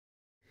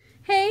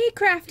Hey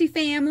crafty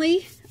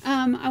family,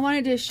 I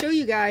wanted to show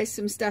you guys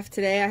some stuff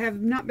today. I have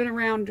not been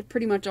around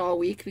pretty much all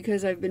week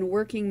because I've been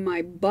working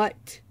my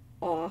butt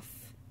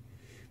off.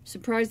 I'm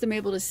surprised I'm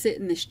able to sit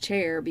in this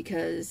chair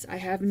because I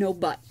have no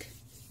butt.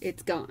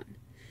 It's gone.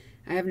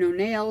 I have no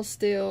nails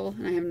still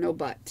and I have no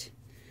butt.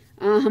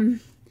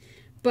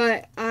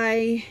 But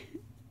I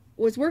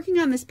was working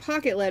on this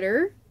pocket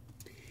letter.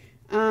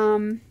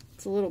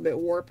 It's a little bit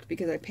warped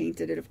because I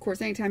painted it. Of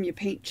course, anytime you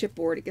paint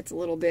chipboard, it gets a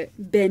little bit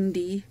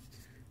bendy.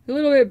 A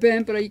little bit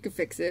bent, but you can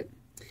fix it.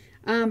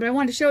 But I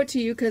wanted to show it to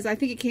you because I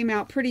think it came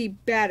out pretty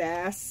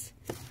badass.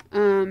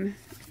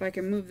 If I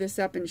can move this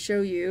up and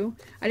show you.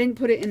 I didn't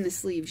put it in the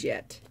sleeves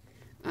yet.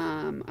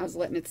 I was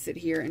letting it sit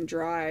here and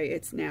dry.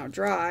 It's now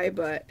dry,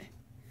 but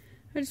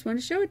I just wanted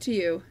to show it to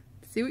you.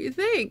 See what you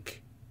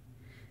think.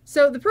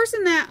 So the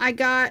person that I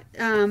got,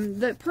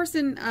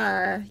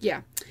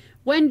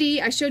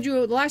 Wendy, I showed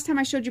you, the last time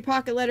I showed you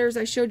pocket letters,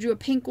 I showed you a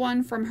pink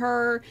one from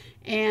her,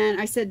 and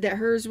I said that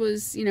hers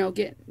was, you know,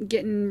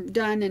 getting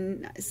done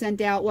and sent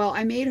out. Well,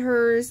 I made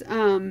hers,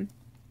 and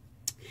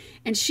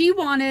she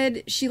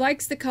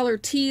likes the color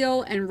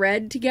teal and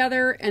red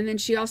together, and then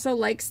she also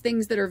likes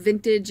things that are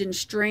vintage and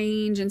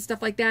strange and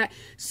stuff like that.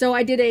 So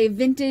I did a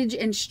vintage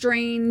and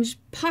strange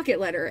pocket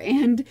letter,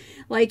 and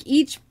like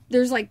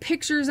there's like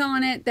pictures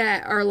on it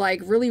that are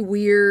like really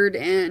weird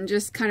and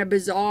just kind of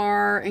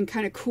bizarre and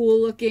kind of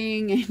cool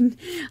looking, and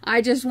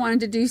I just wanted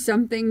to do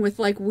something with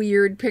like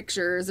weird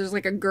pictures. There's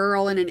like a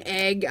girl and an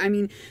egg. I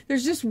mean,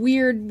 there's just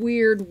weird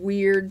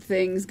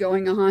things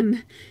going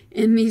on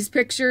in these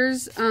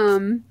pictures.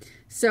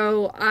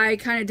 So I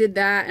kind of did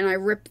that, and I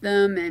ripped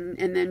them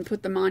and then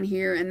put them on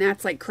here, and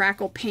that's like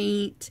crackle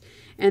paint,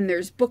 and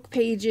there's book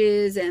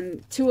pages,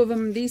 and two of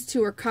them, these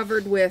two are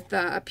covered with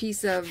a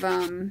piece of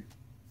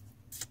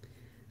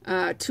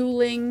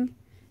tooling,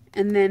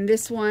 and then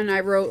this one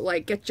I wrote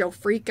like get your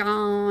freak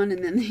on,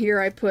 and then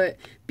here I put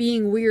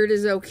being weird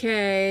is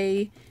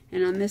okay,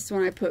 and on this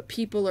one I put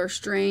people are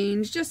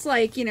strange, just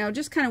like, you know,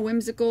 just kind of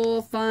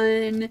whimsical,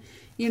 fun,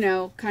 you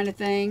know, kind of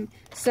thing.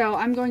 So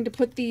I'm going to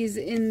put these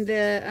in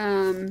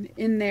the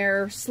in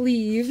their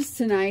sleeves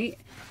tonight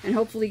and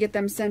hopefully get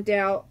them sent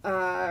out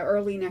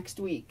early next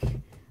week.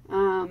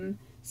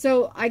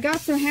 So I got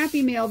some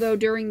happy mail though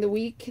during the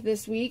week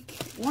this week.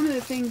 One of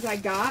the things I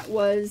got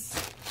was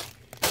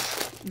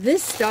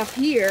this stuff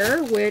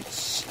here,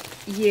 which,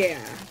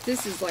 yeah,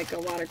 this is like a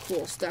lot of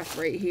cool stuff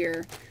right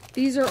here.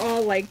 These are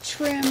all like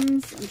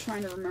trims. I'm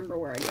trying to remember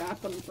where I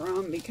got them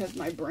from because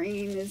my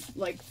brain is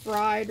like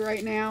fried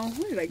right now.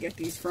 Where did I get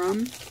these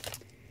from?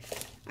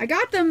 I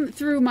got them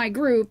through my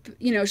group,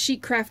 you know,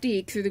 Chic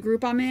Craftique, through the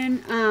group I'm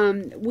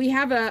in. We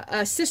have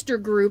a sister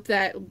group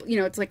that, you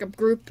know, it's like a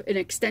group, an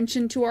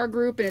extension to our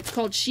group, and it's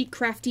called Chic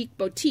Craftique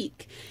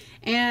Boutique.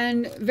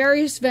 And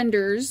various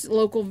vendors,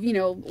 local, you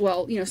know,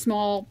 well, you know,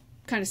 small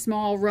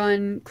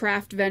run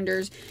craft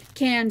vendors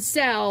can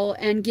sell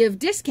and give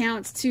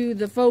discounts to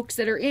the folks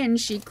that are in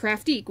Chic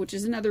Craftique, which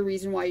is another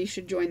reason why you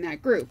should join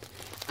that group.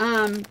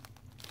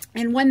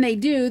 And when they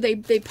do,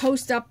 they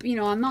post up, you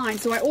know, online.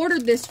 So I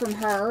ordered this from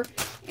her,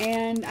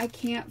 and I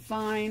can't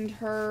find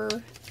her.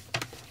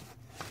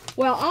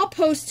 Well, I'll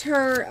post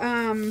her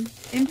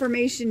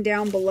information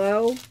down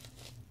below.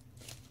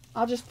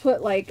 I'll just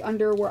put like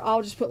under where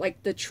I'll just put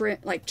like the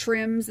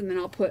trims, and then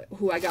I'll put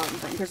who I got them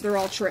from because they're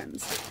all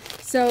trims.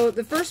 So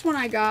the first one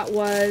I got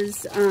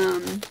was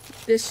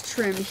this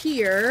trim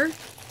here,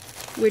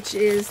 which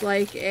is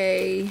like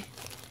a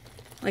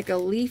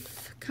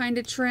leaf kind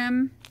of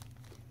trim.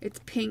 It's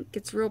pink.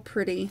 It's real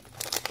pretty.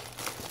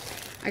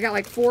 I got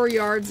like 4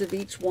 yards of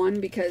each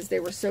one because they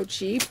were so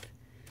cheap.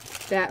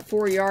 That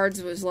 4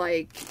 yards was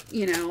like,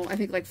 you know, I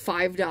think like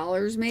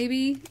 $5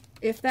 maybe,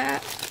 if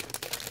that.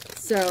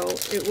 So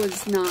it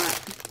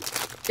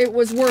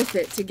was worth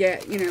it to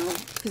get, you know,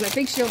 because I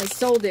think she only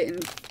sold it in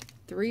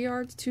 3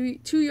 yards, 2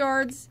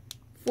 yards,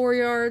 4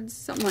 yards,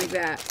 something like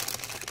that.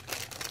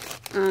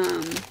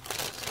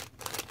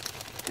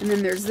 And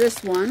then there's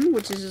this one,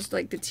 which is just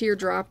like the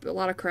teardrop. A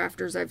lot of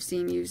crafters I've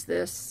seen use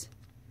this.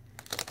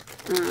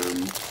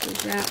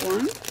 There's that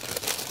one.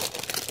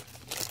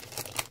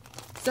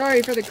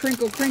 Sorry for the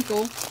crinkle.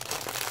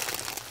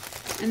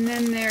 And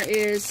then there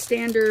is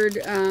standard,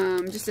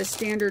 just a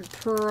standard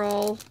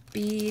pearl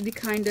bead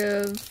kind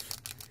of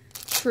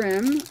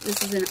trim.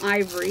 This is an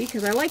ivory,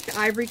 because I like the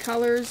ivory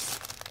colors,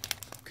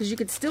 because you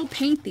could still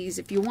paint these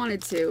if you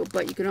wanted to,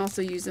 but you can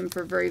also use them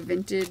for a very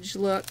vintage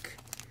look.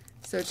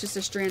 So it's just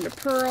a strand of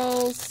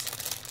pearls.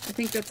 I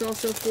think that's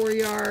also 4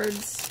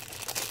 yards.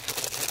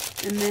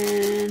 And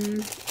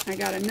then I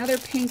got another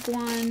pink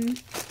one,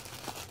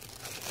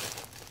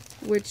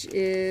 which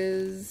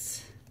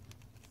is,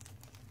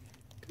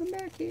 come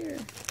back here.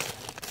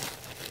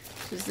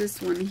 Which is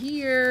this one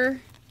here.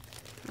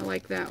 I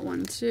like that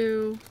one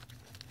too.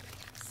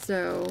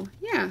 So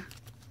yeah.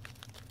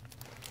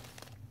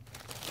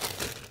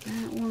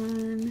 That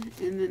one.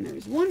 And then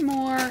there's one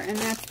more, and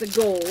that's the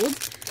gold,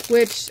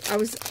 which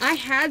I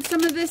had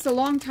some of this a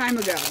long time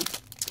ago,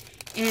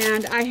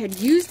 and I had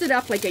used it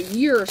up like a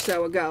year or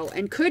so ago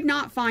and could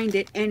not find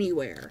it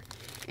anywhere.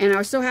 And I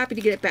was so happy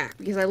to get it back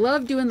because I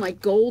love doing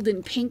like gold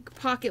and pink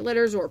pocket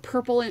letters or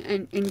purple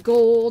and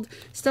gold,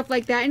 stuff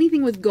like that.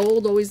 Anything with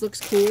gold always looks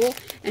cool.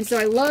 And so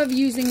I love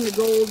using the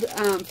gold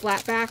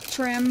flat back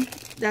trim.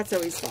 That's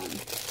always fun.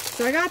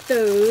 So I got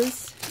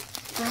those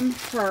from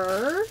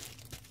her.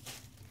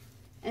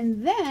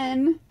 And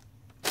then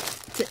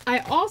I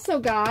also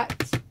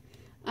got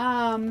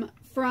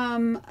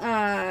from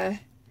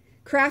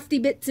Crafty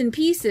Bits and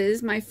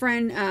Pieces, my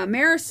friend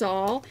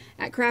Marisol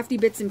at Crafty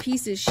Bits and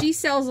Pieces. She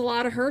sells a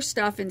lot of her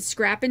stuff in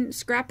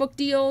scrapbook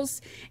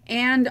deals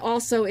and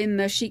also in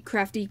the Chic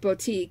Crafty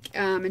Boutique.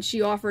 And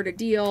she offered a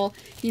deal,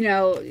 you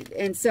know,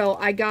 and so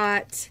I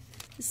got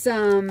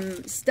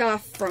some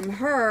stuff from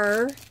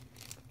her.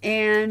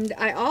 And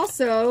I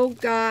also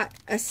got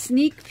a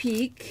sneak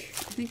peek.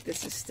 I think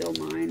this is still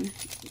mine.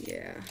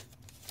 Yeah.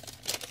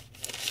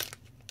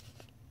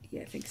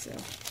 Yeah, I think so.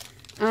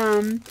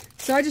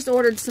 So I just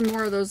ordered some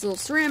more of those little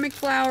ceramic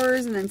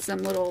flowers and then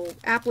some little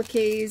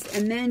appliques.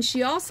 And then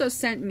she also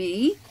sent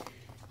me,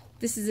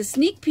 this is a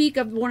sneak peek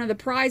of one of the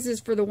prizes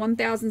for the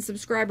 1,000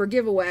 subscriber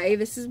giveaway.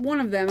 This is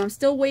one of them. I'm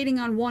still waiting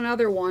on one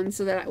other one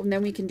so that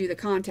then we can do the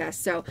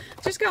contest. So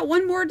just got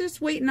one more, just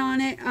waiting on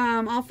it.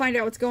 I'll find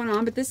out what's going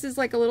on. But this is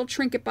like a little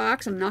trinket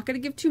box. I'm not going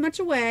to give too much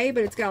away,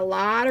 but it's got a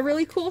lot of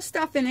really cool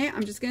stuff in it.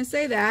 I'm just going to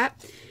say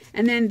that.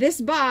 And then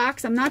this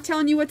box, I'm not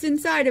telling you what's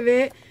inside of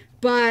it,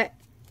 but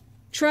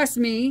trust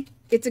me,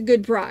 it's a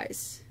good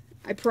prize.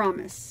 I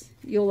promise.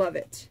 You'll love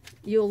it.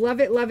 You'll love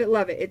it, love it,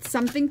 love it. It's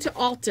something to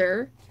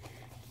alter,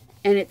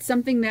 and it's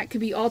something that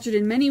could be altered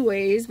in many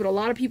ways, but a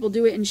lot of people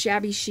do it in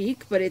shabby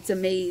chic, but it's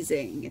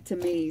amazing. It's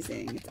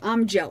amazing.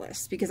 I'm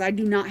jealous because I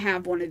do not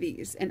have one of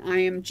these, and I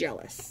am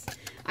jealous.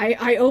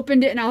 I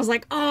opened it, and I was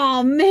like,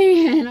 oh,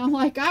 man. I'm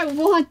like, I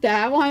want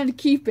that. I wanted to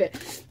keep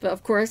it. But,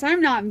 of course, I'm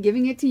not. I'm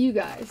giving it to you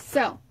guys.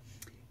 So,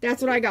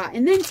 that's what I got.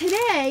 And then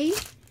today,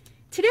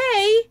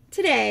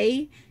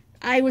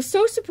 I was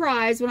so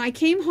surprised when I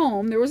came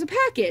home, there was a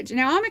package.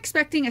 Now, I'm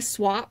expecting a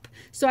swap,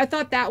 so I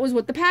thought that was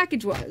what the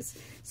package was.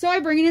 So I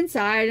bring it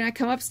inside, and I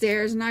come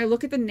upstairs, and I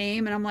look at the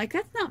name, and I'm like,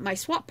 that's not my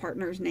swap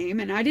partner's name,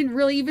 and I didn't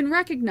really even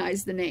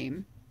recognize the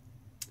name.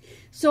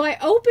 So I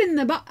opened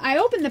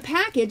the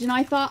package, and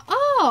I thought,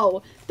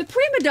 oh, the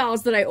Prima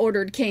dolls that I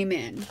ordered came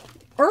in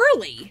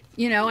early.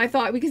 You know, I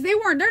thought, because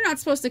they're not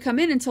supposed to come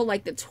in until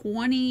like the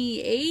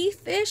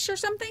 28th-ish or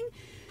something.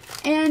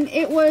 And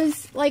it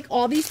was like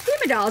all these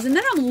Prima dolls. And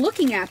then I'm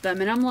looking at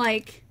them and I'm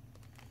like,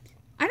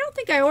 I don't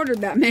think I ordered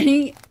that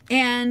many.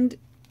 And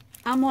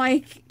I'm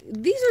like,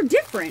 these are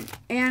different.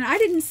 And I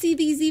didn't see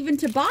these even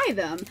to buy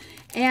them.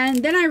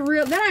 And then I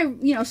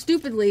you know,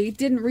 stupidly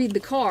didn't read the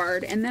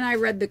card. And then I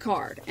read the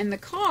card. And the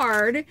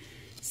card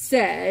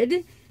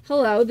said,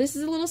 hello, this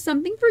is a little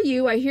something for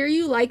you. I hear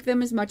you like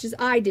them as much as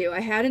I do. I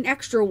had an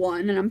extra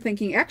one. And I'm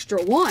thinking,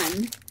 extra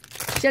one?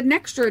 She had an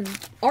extra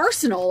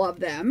arsenal of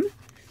them.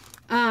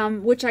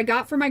 Which I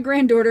got for my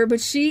granddaughter,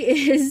 but she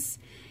is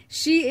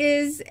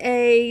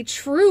a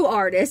true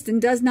artist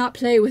and does not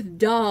play with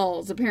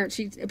dolls.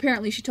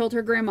 Apparently she told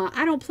her grandma,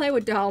 I don't play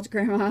with dolls,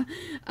 grandma.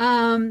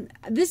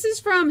 This is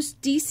from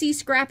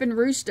DC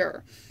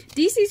ScrappinRooster.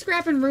 DC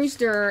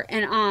ScrappinRooster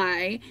and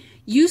I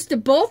used to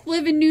both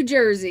live in New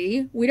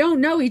Jersey. We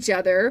don't know each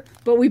other,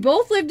 but we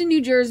both lived in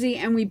New Jersey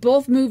and we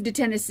both moved to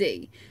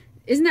Tennessee.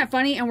 Isn't that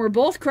funny? And we're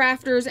both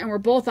crafters and we're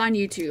both on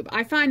YouTube.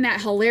 I find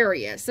that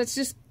hilarious. That's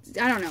just,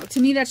 I don't know. To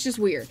me, that's just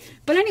weird.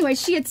 But anyway,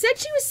 she had said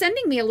she was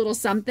sending me a little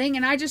something,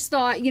 and I just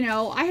thought, you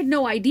know, I had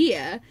no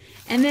idea.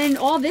 And then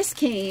all this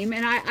came,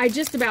 and I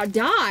just about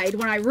died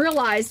when I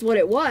realized what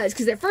it was.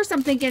 Because at first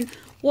I'm thinking,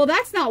 well,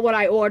 that's not what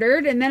I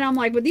ordered. And then I'm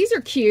like, but these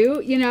are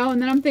cute, you know.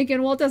 And then I'm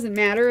thinking, well, it doesn't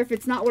matter if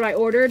it's not what I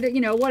ordered. You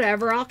know,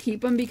 whatever. I'll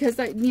keep them because,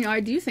 I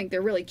do think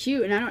they're really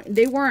cute. And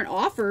they weren't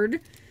offered.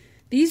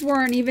 These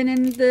weren't even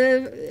in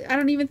the, I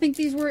don't even think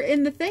these were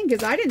in the thing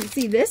because I didn't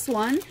see this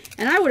one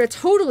and I would have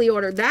totally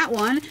ordered that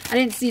one. I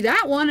didn't see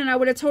that one and I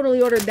would have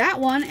totally ordered that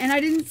one and I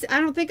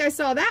don't think I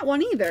saw that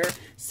one either.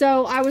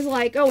 So I was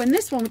like, oh, and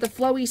this one with the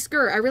flowy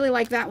skirt, I really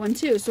like that one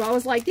too. So I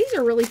was like, these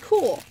are really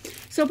cool.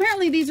 So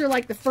apparently these are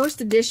like the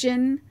first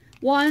edition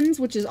ones,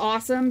 which is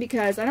awesome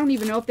because I don't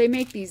even know if they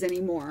make these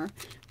anymore.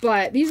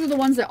 But these are the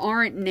ones that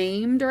aren't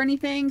named or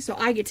anything, so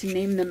I get to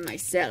name them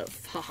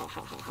myself. Ha ha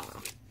ha ha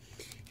ha.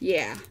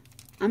 Yeah.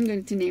 I'm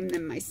going to name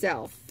them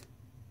myself.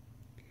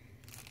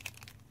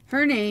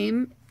 Her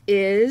name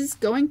is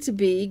going to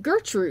be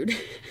Gertrude.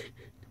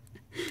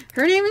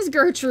 Her name is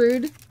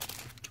Gertrude.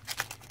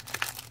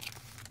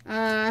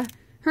 Her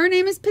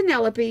name is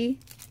Penelope.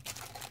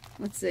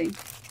 Let's see.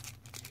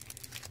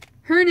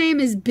 Her name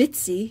is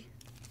Bitsy.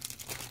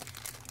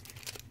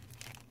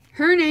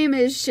 Her name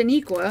is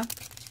Shaniqua.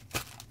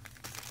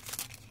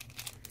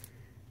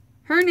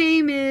 Her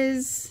name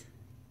is,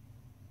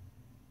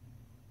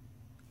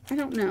 I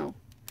don't know.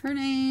 Her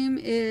name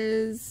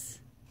is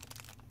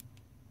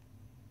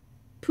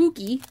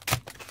Pookie.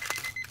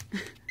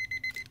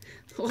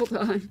 Hold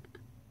on.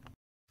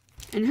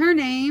 And her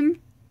name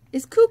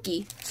is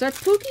Kookie. So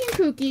that's Pookie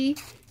and Kookie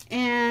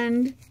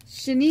and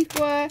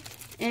Shaniqua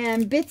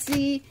and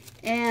Bitsy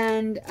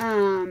and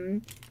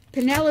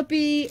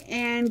Penelope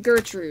and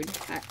Gertrude.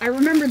 I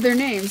remembered their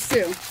names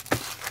too.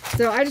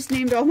 So I just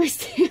named all my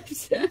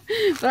stamps.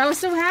 But I was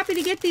so happy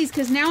to get these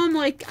because now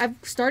I'm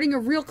starting a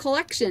real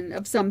collection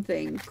of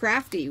something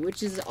crafty,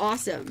 which is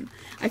awesome.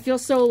 I feel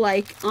so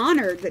like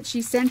honored that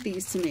she sent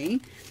these to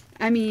me.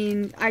 I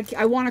mean,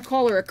 I want to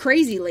call her a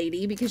crazy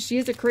lady because she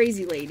is a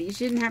crazy lady.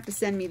 She didn't have to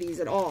send me these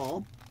at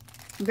all.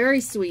 Very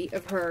sweet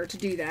of her to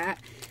do that.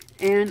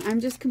 And I'm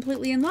just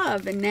completely in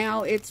love. And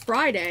now it's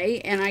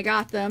Friday and I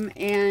got them.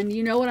 And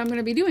you know what I'm going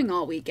to be doing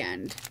all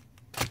weekend.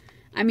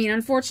 I mean,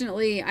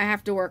 unfortunately, I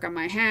have to work on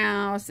my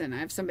house and I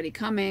have somebody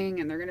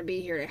coming and they're going to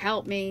be here to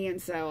help me. And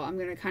so I'm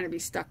going to kind of be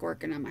stuck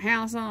working on my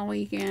house all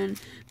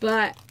weekend.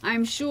 But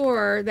I'm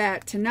sure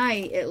that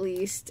tonight, at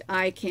least,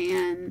 I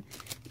can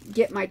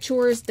get my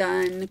chores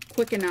done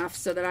quick enough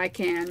so that I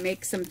can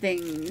make some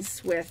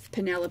things with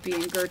Penelope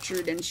and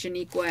Gertrude and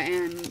Shaniqua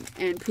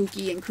and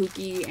Pookie and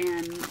Kookie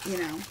and, you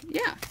know,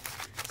 yeah.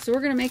 So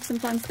we're going to make some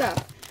fun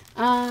stuff.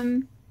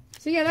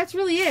 So yeah, that's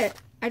really it.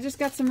 I just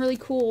got some really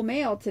cool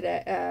mail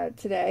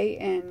today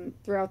and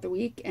throughout the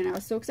week, and I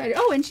was so excited.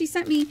 Oh, and she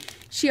sent me,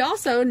 she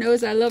also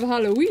knows I love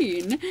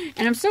Halloween,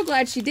 and I'm so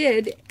glad she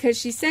did, because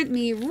she sent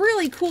me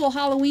really cool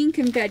Halloween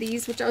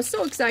confettis, which I was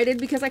so excited,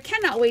 because I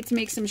cannot wait to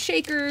make some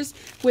shakers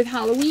with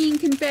Halloween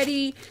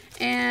confetti,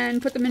 and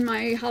put them in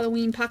my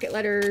Halloween pocket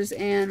letters,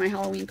 and my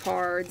Halloween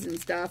cards and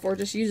stuff, or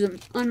just use them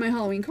on my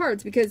Halloween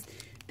cards, because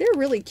they're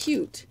really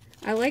cute.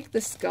 I like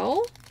the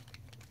skull.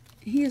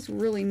 He is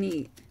really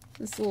neat.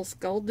 This little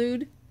skull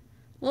dude.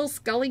 Little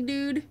scully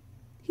dude.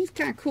 He's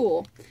kind of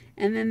cool.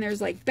 And then there's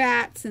like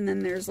bats, and then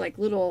there's like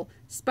little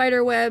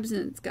spider webs,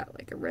 and it's got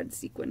like a red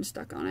sequin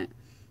stuck on it.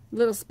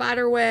 Little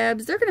spider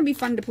webs. They're going to be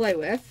fun to play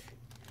with.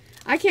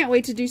 I can't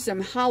wait to do some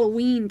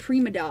Halloween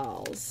Prima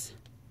dolls.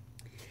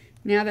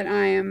 Now that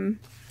I am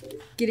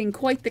getting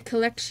quite the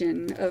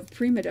collection of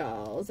Prima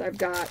dolls. I've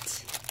got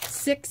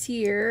 6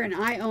 here, and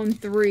I own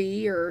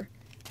 3, or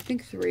I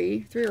think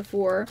 3 or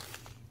 4.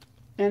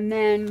 And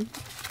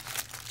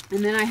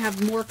then I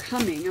have more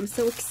coming. I'm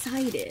so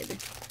excited.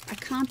 I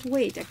can't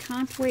wait. I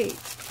can't wait.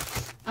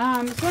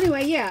 So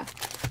anyway, yeah,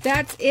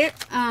 that's it.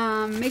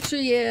 Make sure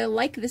you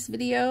like this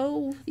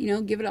video. You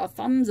know, give it a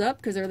thumbs up,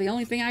 because they're the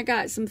only thing I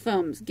got. Some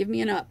thumbs. Give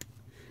me an up.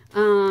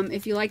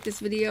 If you like this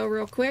video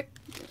real quick,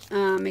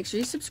 make sure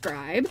you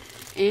subscribe.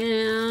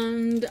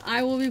 And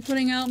I will be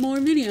putting out more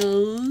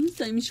videos.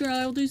 I'm sure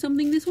I'll do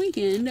something this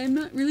weekend. I'm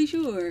not really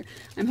sure.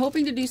 I'm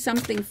hoping to do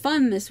something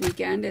fun this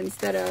weekend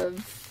instead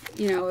of,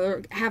 you know,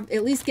 or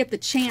at least get the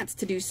chance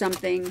to do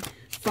something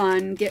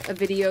fun, get a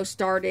video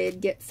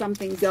started, get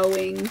something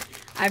going.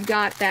 I've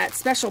got that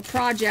special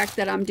project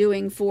that I'm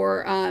doing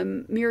for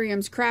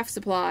Miriam's Craft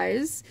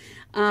Supplies.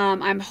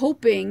 I'm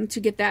hoping to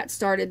get that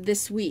started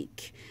this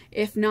week,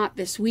 if not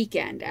this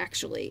weekend,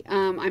 actually.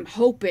 I'm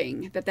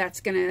hoping that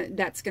that's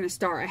gonna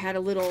start. I had a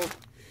little,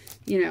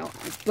 you know,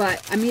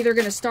 but I'm either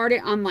gonna start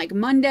it on like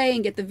Monday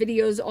and get the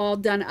videos all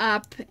done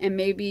up and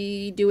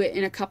maybe do it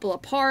in a couple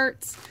of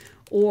parts,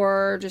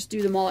 or just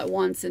do them all at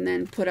once and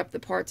then put up the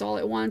parts all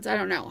at once. I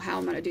don't know how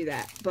I'm going to do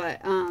that. But,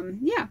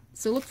 yeah.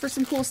 So look for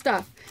some cool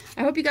stuff.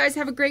 I hope you guys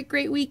have a great,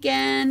 great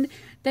weekend.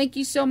 Thank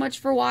you so much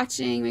for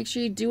watching. Make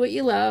sure you do what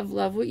you love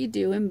what you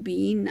do, and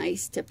be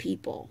nice to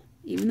people.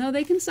 Even though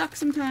they can suck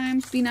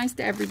sometimes, be nice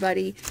to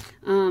everybody.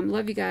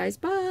 Love you guys.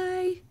 Bye.